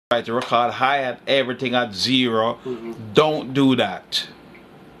Right, to record hi-hat, everything at 0. Don't do that.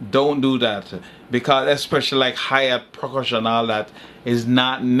 Don't do that, because especially like hi-hat, percussion, all that is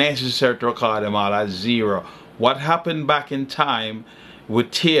not necessary to record them all at 0. What happened back in time with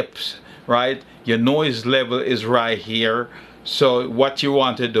tapes, right? Your noise level is right here, so what you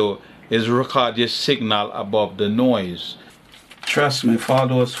want to do is record your signal above the noise. Trust me, for all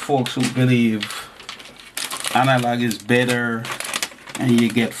those folks who believe analog is better and you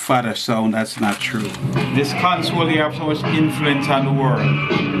get fatter sound, that's not true. This console here have so much influence on the world,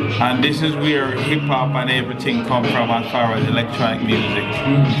 and this is where hip-hop and everything come from as far as electronic music.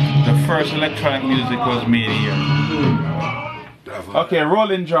 The first electronic music was made here. Okay,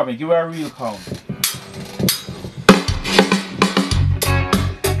 rolling drumming, give it a real count.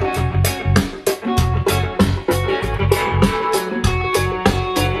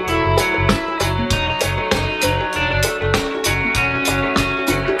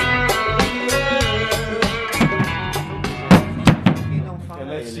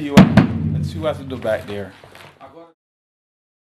 Let's see what to do back there.